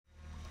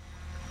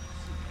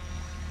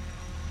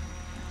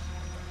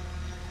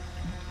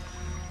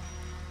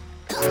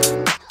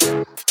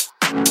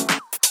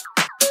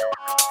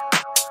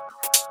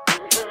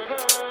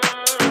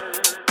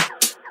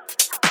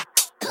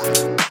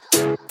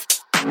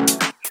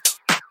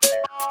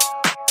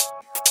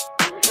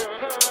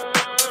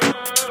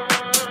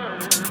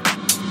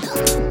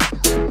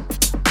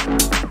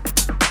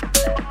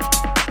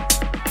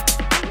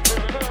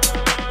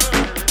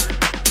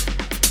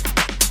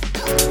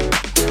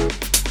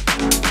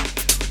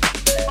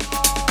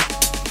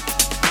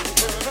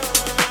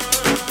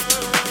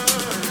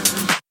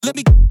Let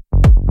me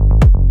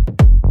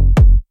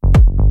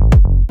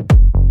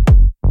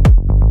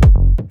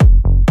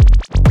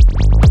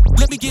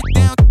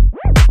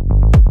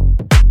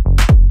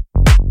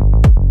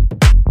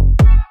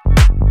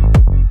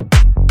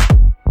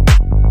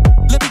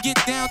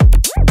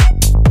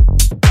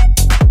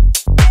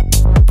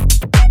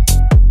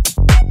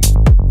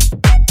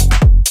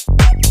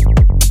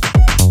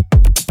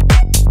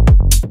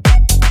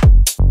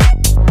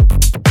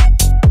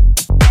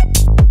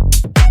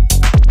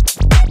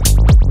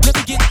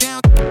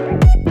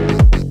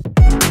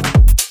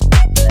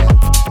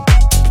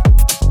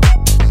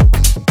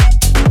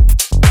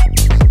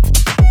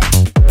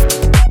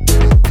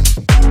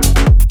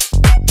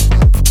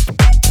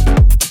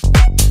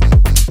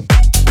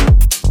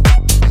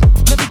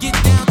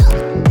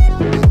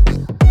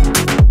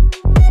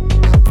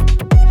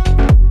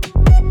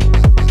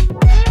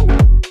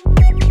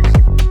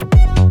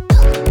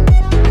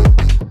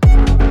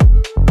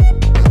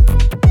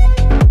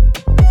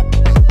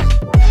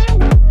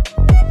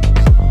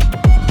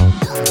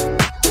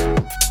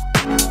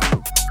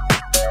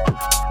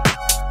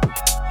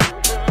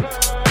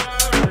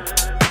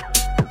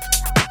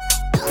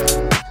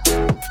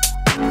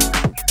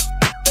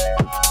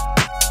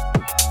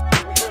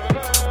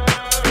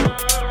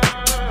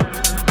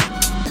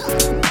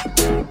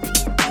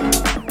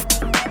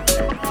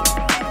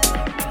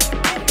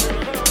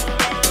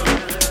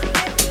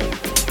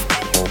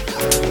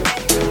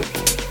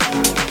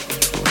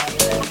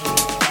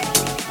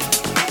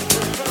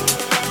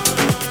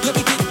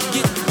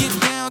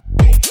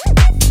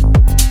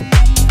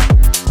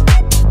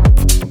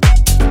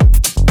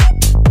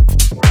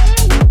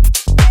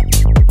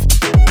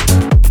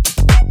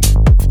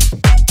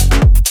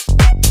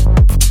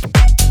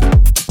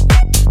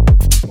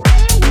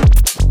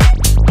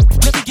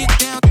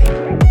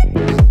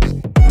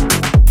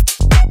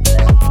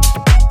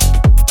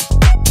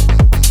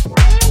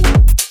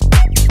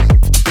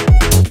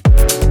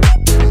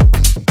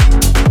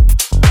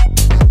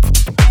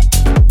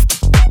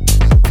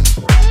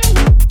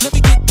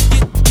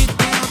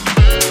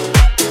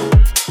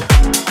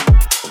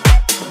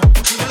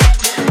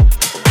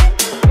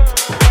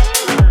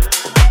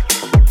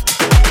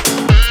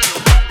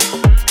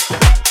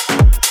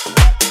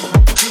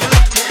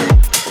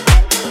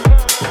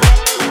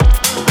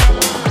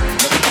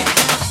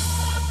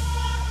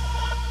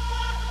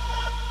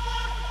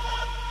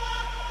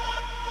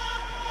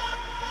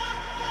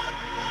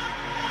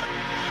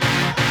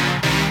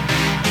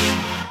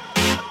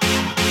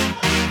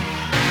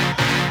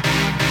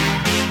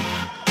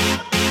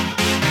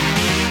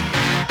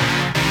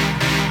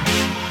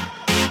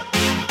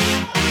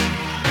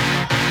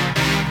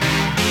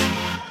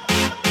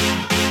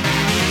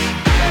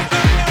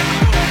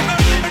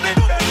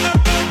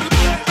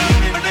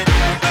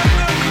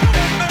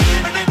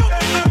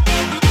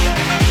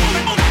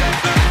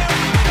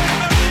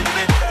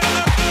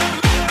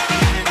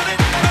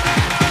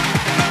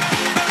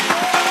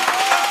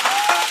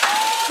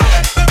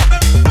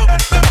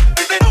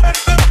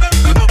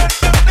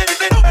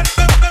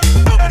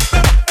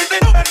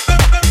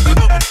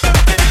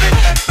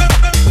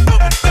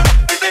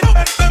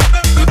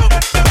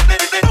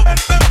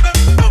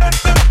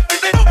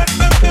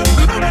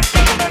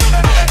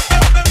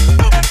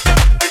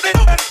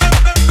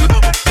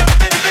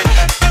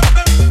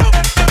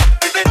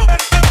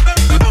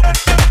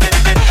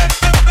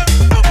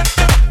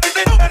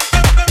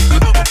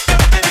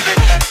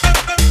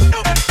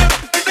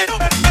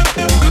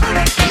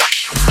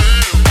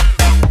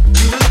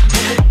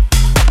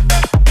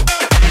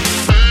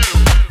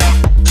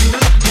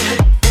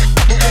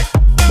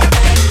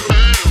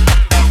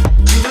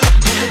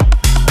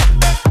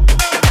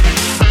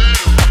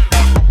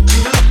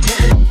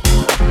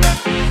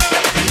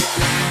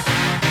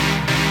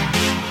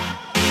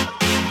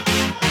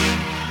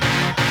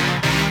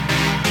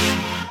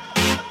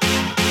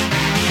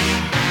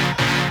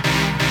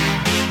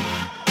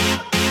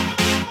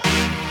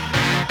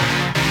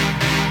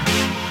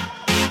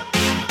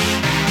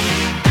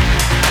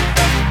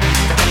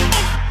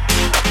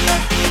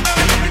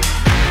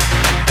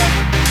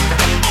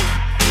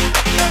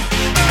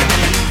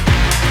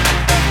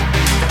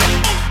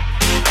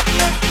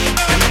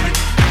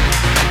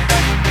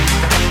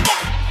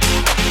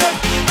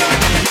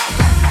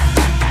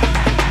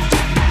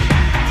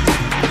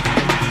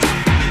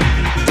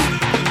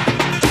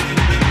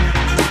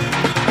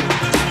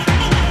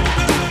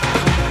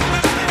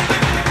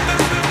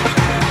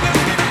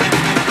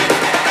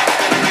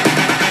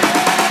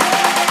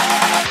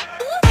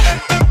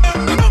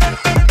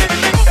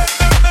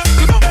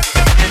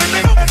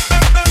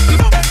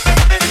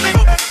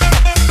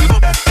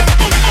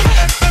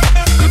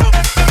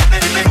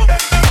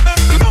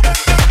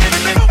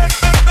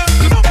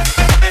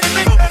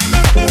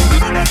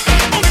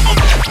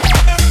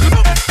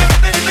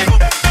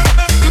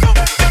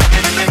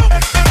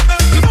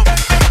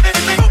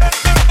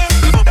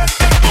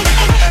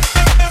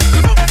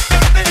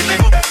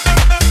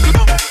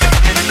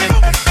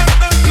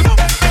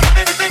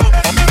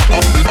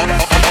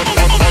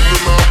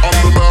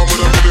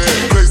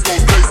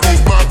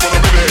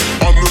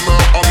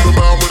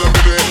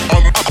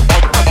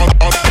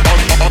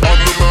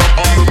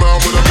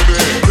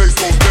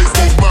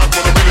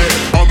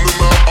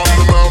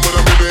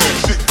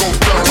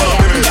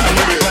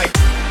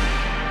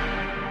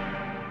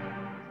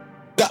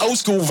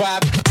school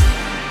vibe.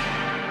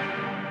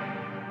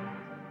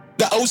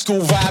 The old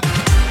school vibe.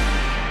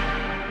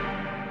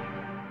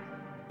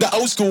 The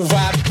old school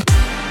vibe.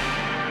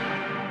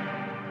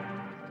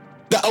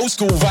 The old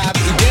school vibe.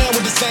 Get down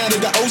with the sound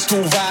of the old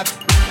school vibe.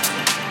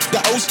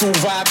 The old school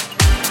vibe.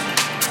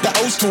 The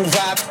old school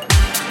vibe.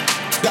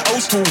 The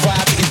old school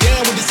vibe. Get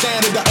down with the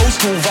sound of the old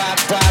school vibe.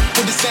 Vibe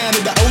with the sound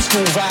of the old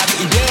school vibe.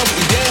 Get down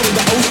with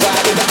the old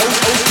vibe of the old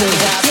school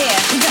vibe. Yeah,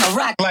 we gonna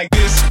rock like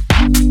this.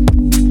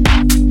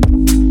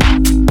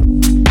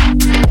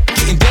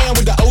 Getting down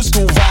with the old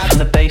school vibe.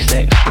 The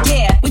basics.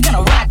 Yeah, we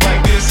gonna rock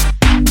like this.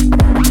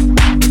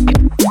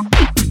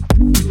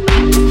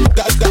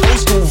 The old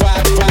school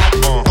vibe,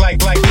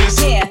 like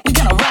this. Yeah, we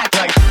gonna rock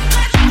like.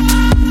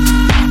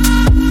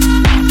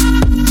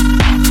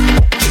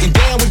 Getting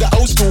down with the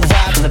old school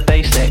vibe. The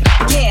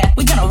basics. Yeah,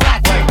 we gonna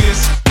rock like this.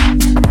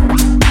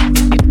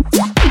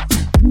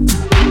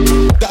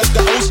 The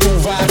old school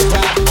vibe,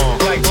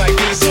 like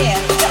this. Yeah,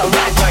 we gonna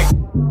rock like.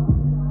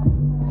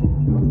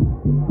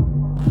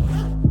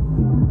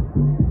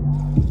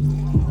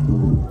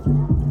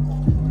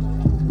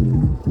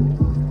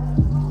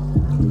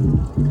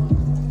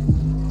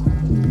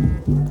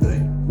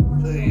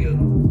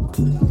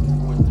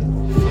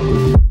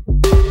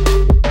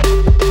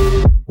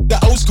 The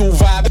old school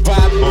vibe,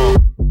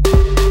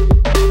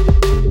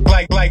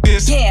 like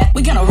this. Yeah,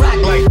 we gonna rock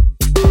like.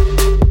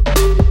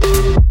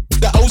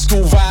 The old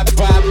school vibe,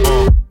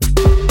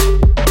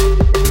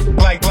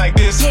 like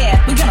this.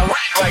 Yeah, we gonna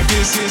rock like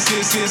this.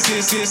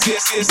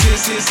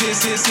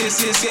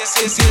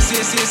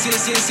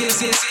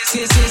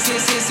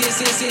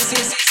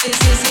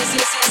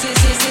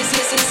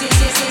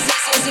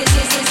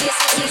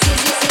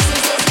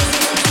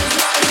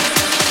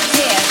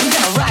 Yeah, we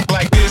gonna rock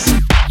Like this.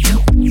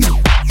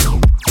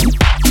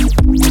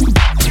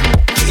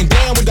 Getting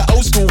down with the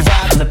old school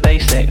vibe. The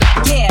basics.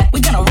 Yeah, we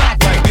gonna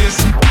rock Like this.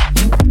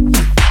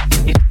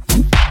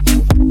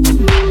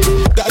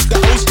 The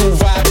old school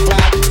vibe,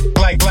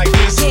 like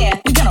this. Yeah,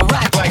 we gonna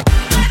rock Like.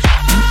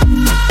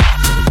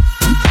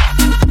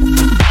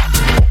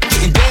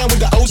 Getting down with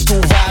the old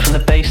school vibe. The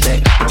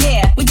basics.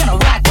 Yeah, we gonna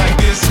rock Like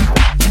this.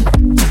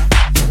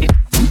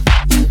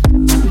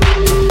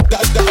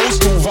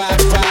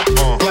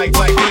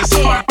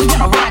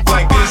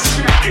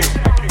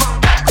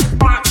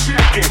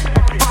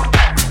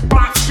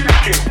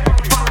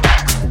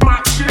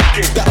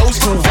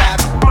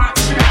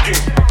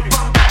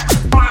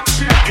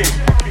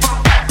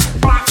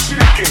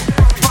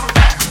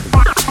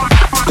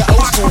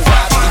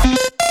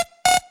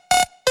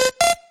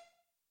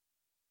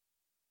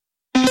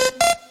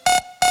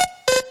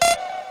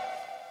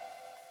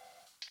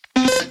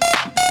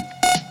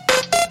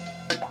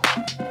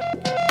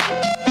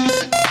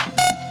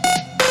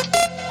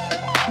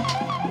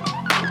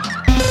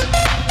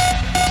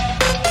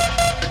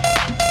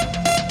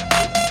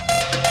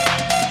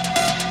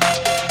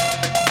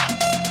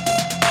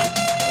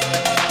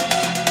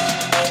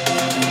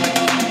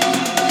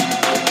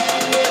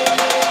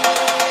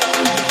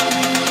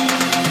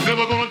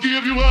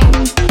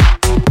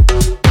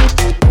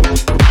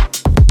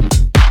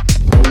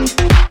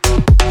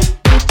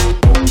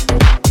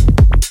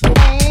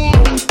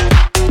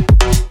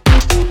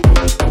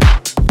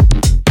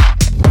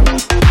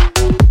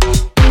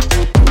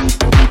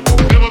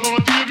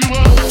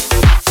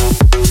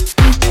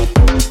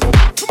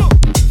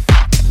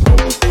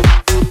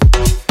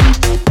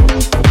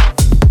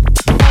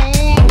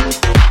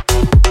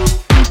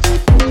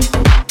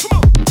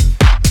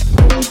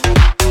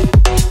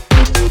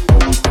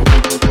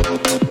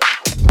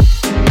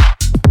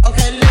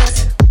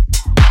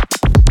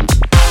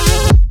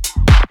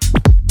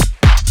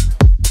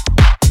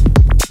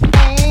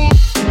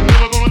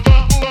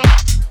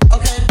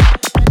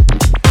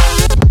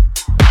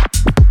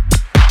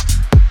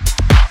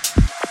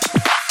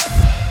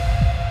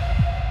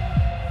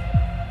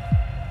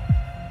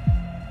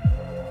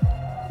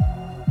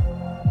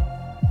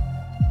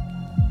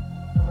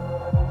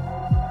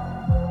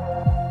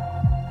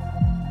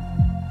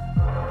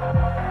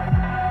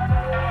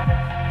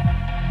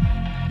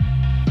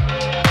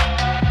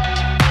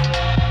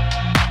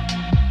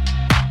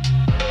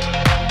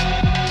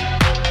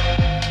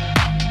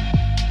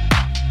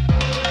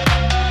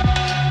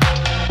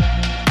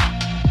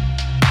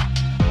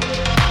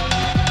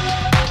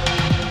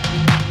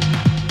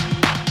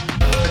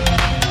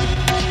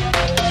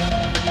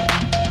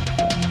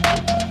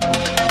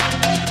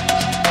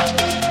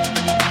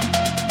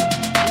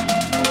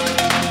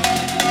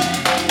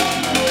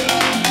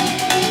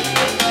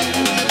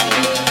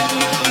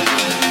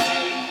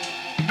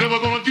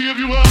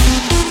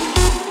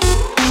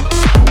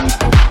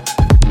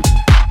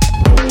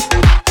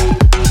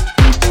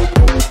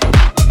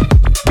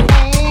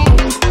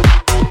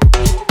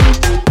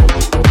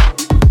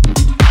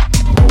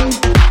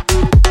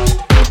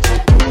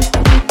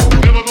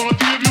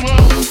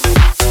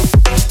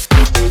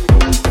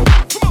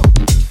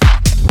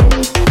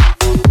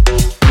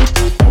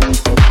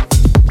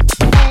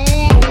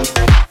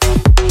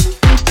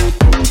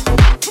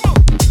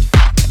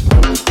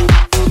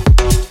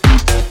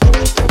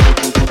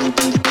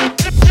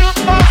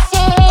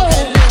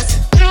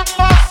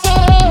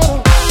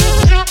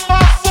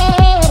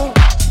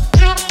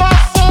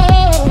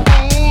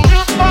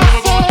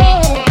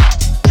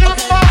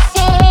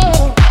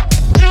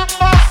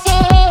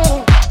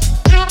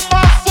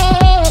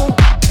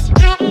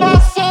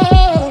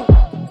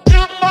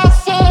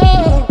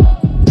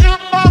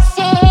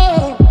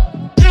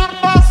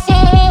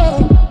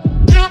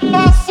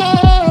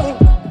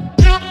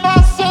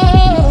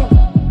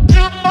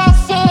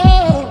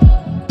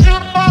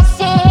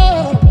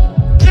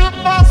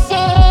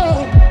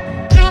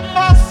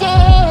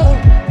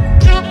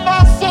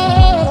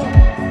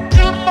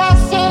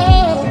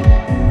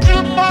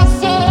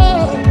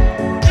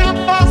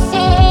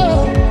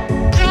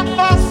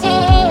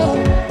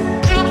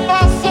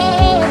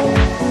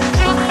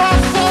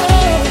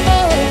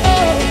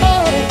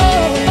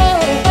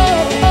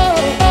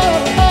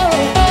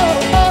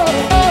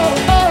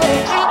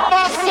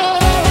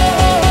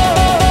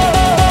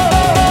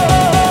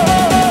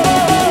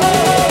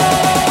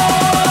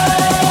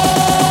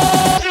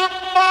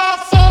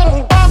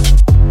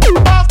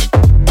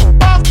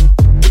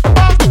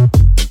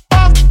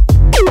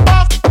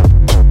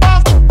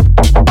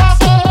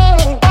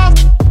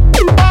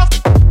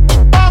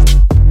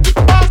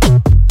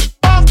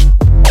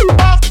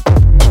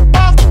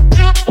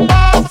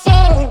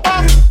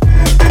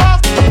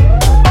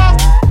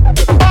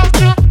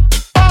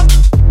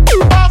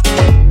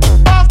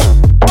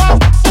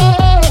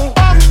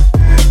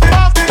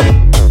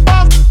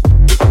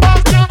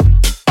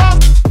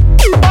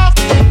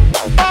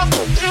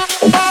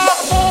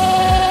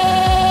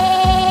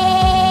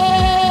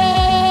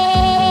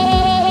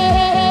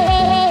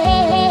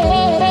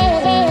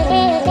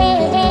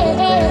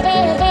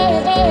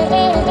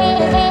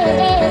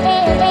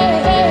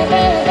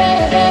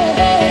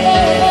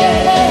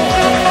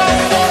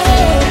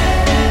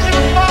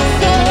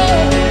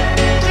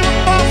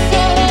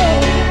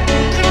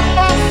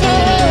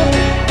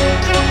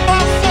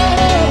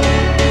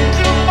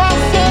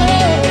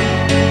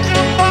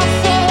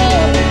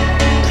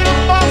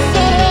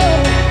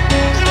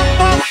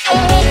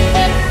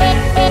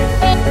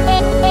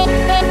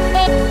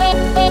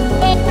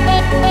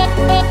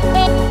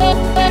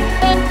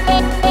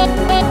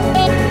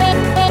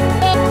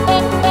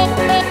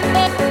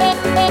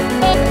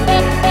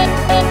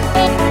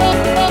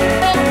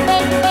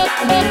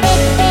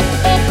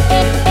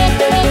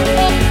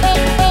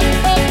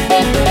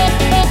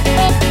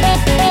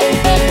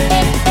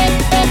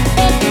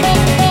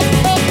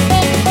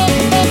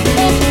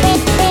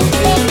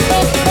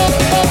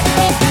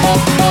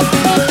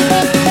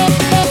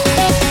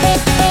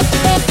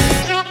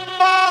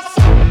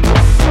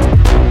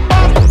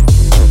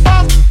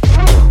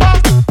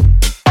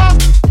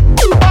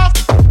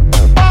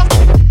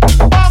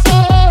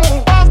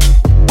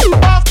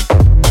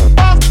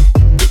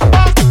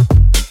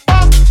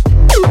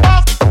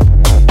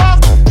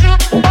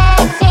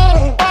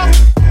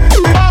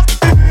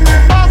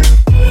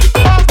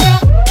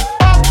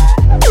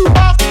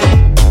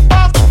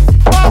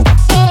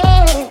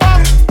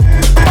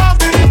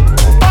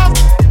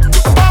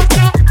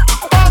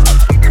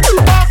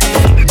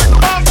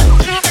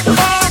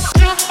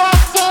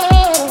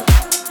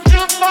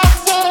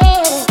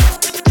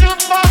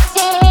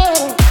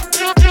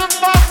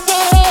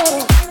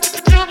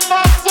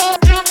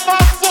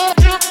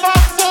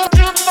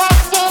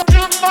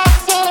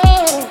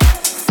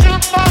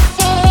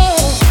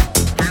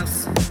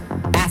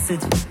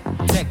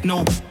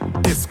 techno,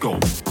 disco,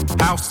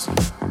 house,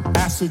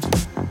 acid,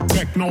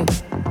 techno,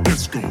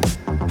 disco,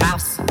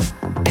 house,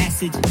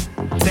 acid,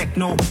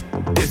 techno,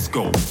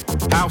 disco,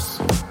 house,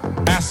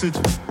 acid,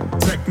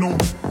 techno,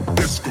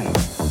 disco,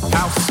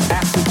 house,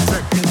 acid,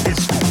 techno,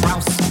 disco,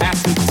 house,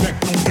 acid,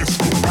 techno,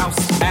 disco, house,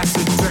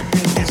 acid,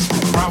 techno, disco,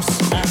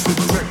 house, acid,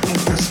 techno,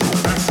 disco,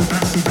 acid,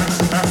 acid,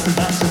 acid,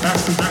 acid,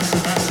 acid, acid,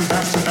 acid,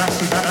 acid,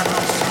 acid, acid,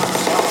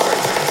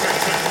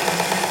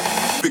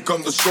 acid,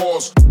 become the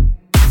source.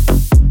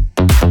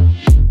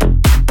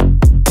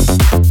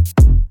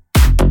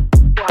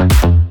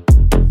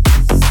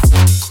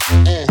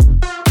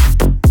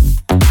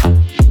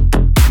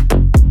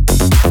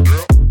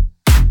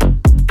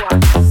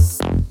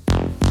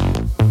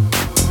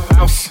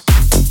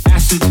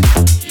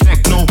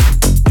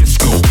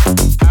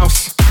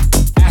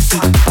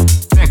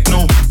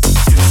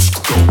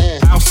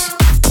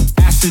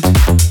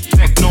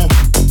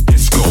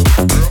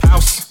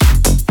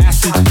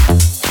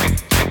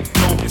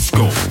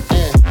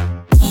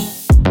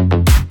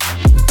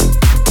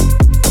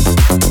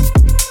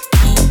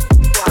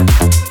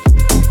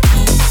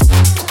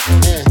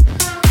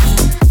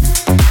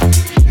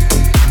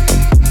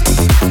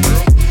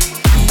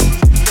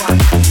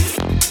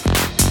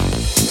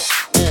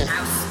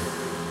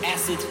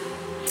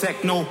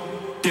 Techno,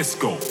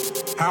 disco,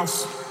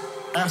 house,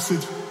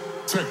 acid,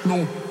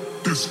 techno,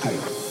 disco,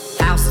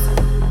 house,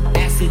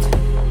 acid,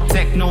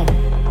 techno,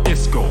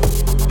 disco,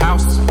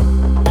 house,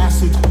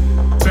 acid,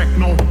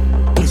 techno,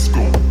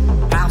 disco,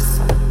 house,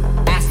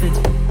 acid,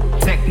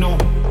 techno,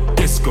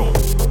 disco,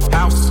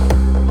 house,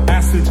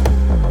 acid,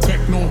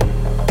 techno,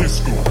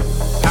 disco,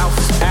 house,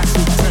 acid,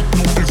 techno,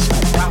 disco,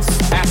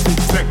 house,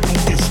 acid, techno,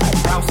 disco,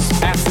 house,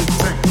 acid,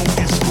 techno,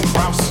 disco,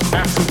 house,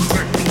 acid,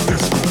 techno,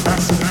 disco,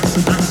 acid,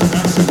 acid,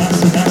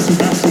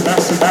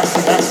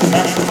 acid,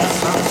 acid,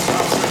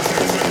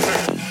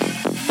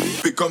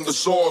 become the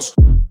source.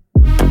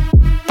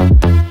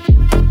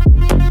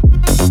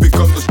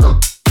 Become the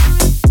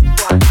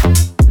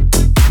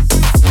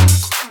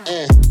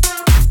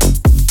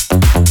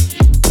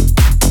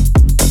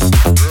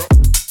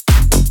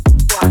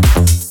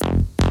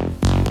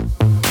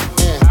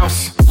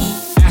house,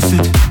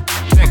 acid,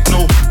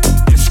 techno,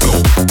 disco,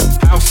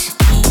 house,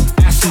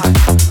 acid,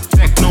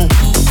 techno,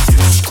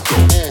 disco,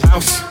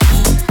 house,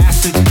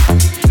 acid,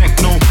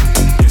 techno,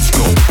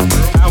 disco,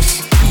 house,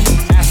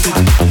 acid,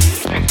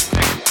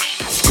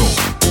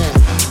 disco.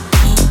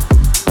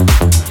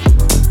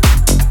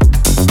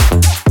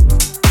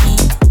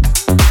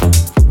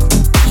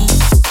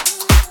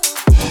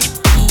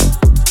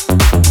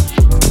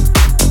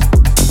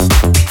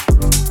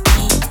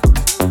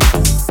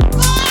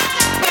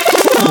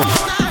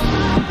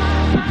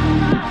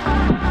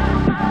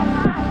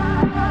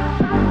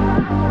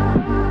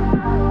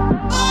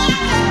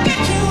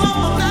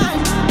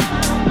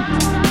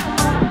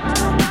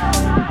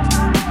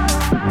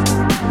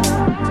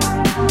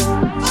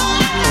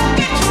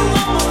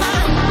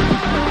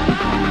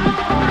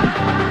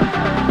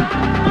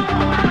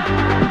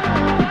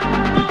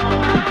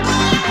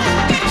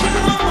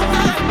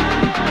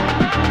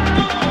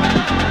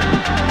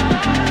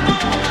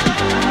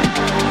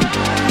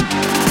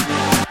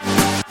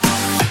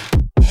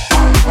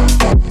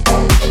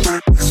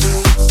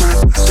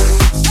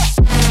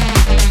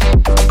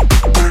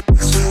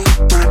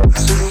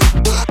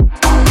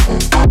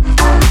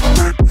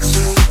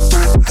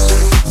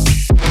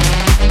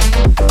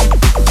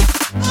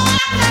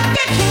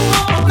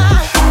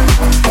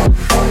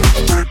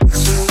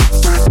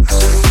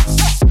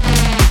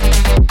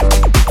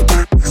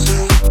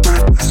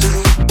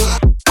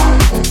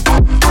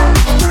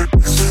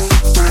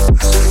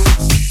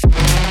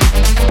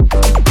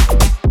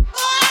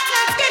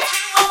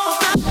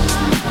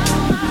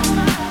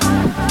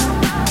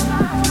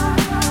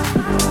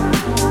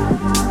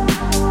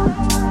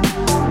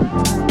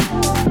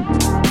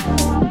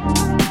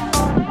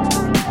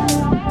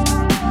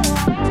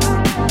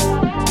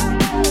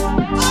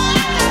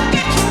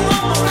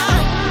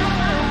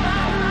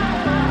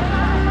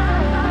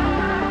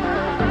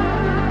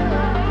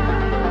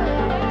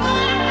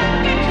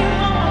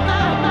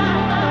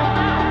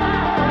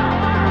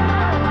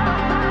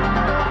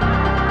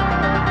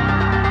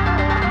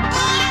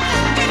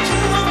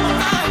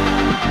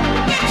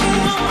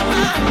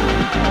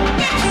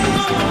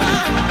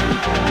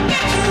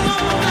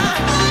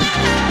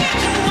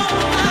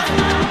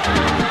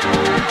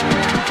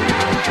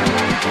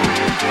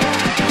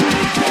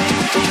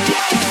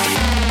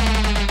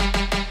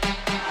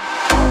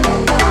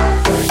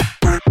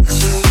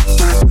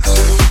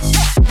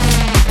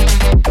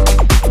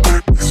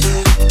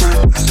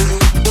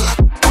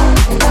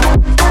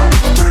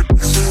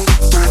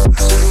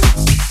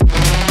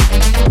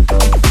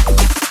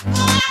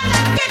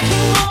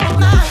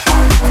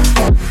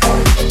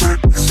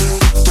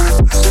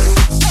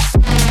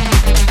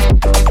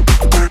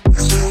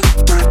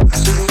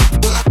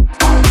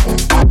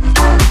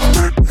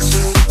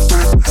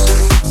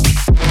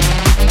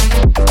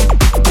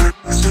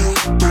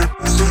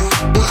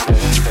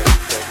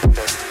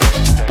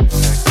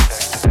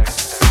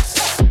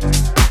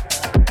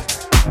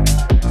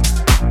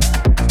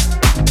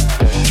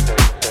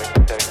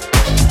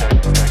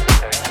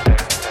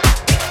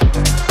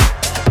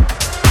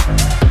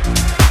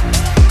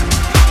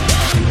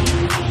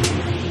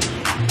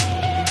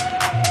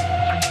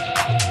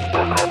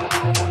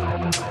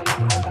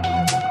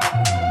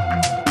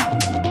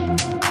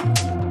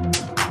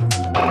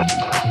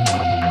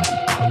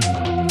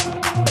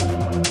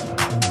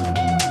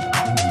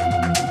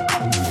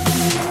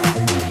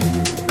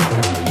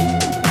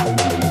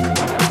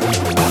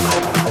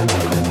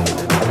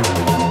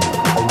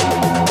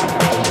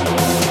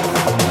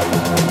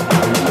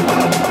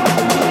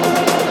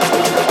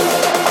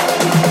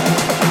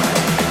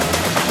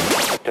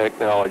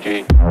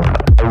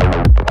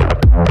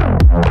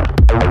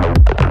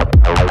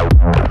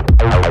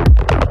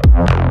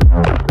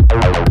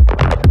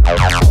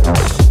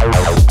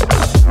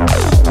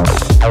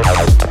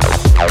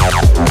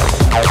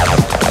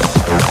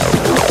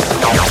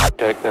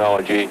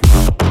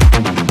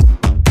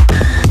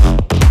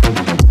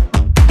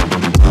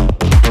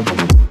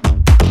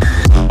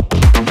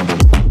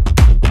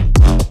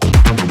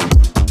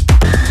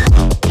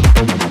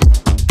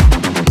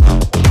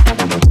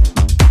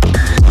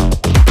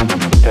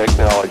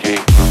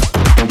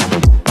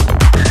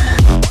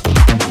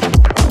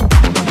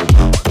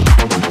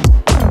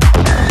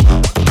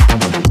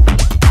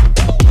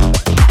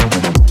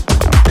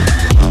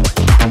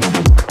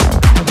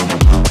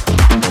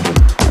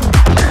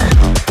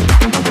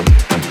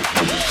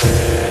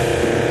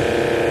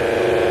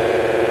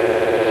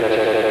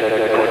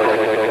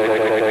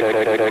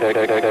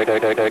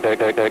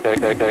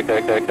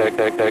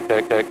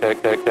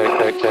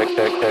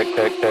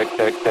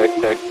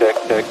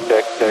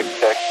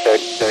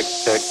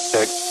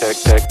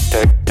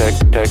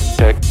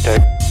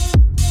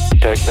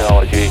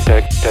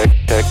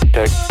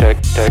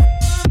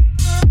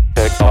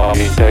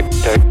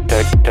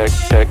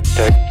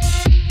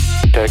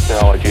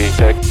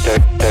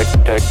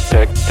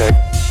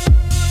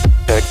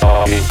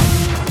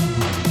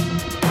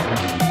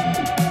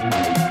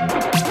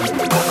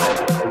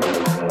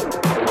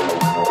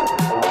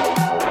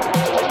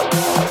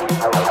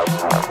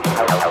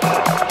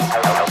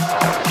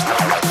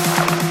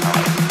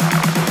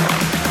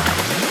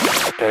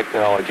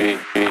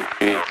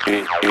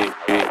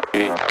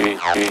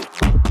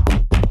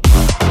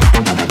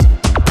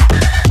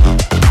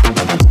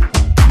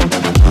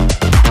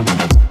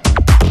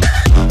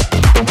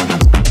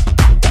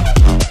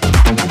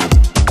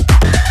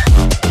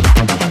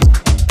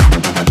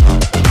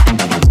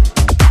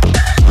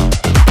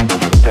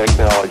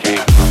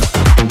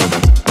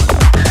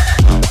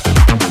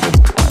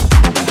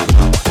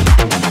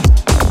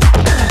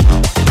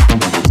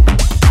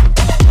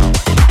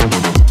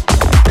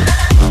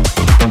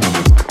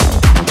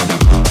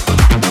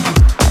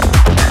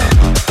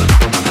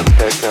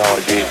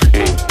 technology.